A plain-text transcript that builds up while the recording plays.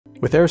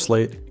With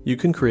airSlate, you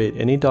can create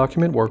any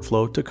document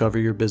workflow to cover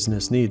your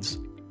business needs.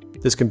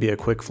 This can be a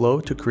quick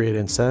flow to create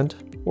and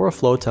send, or a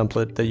flow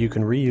template that you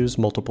can reuse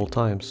multiple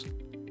times.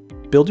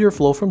 Build your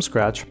flow from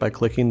scratch by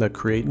clicking the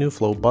Create New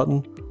Flow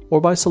button,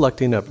 or by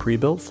selecting a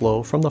pre-built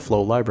flow from the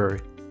flow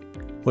library.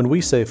 When we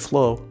say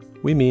flow,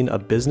 we mean a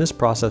business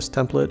process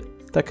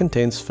template that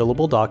contains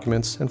fillable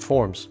documents and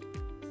forms.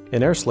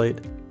 In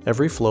airSlate,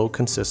 every flow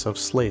consists of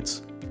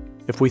slates.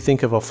 If we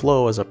think of a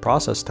flow as a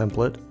process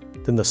template,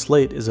 then the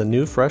slate is a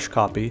new fresh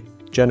copy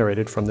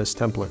generated from this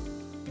template.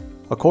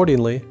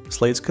 Accordingly,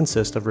 slates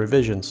consist of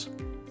revisions.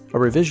 A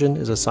revision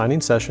is a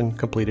signing session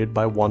completed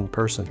by one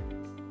person.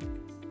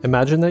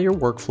 Imagine that your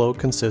workflow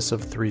consists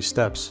of 3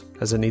 steps,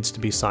 as it needs to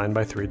be signed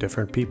by 3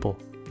 different people: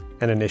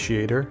 an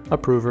initiator,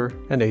 approver,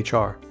 and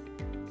HR.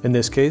 In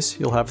this case,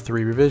 you'll have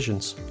 3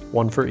 revisions,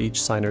 one for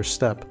each signer's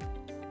step.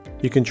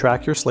 You can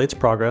track your slate's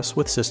progress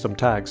with system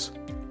tags.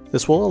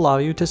 This will allow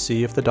you to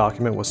see if the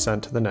document was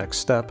sent to the next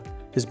step,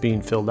 is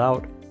being filled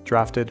out,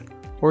 drafted,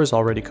 or is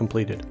already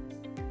completed.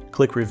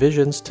 Click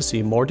Revisions to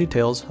see more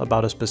details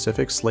about a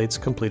specific slate's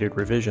completed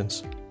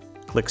revisions.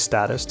 Click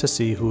Status to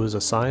see who is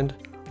assigned,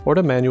 or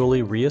to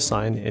manually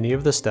reassign any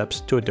of the steps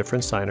to a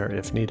different signer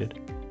if needed.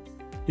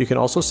 You can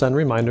also send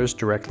reminders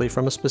directly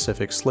from a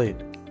specific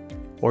slate,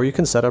 or you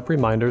can set up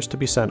reminders to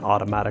be sent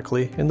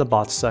automatically in the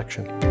Bots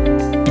section.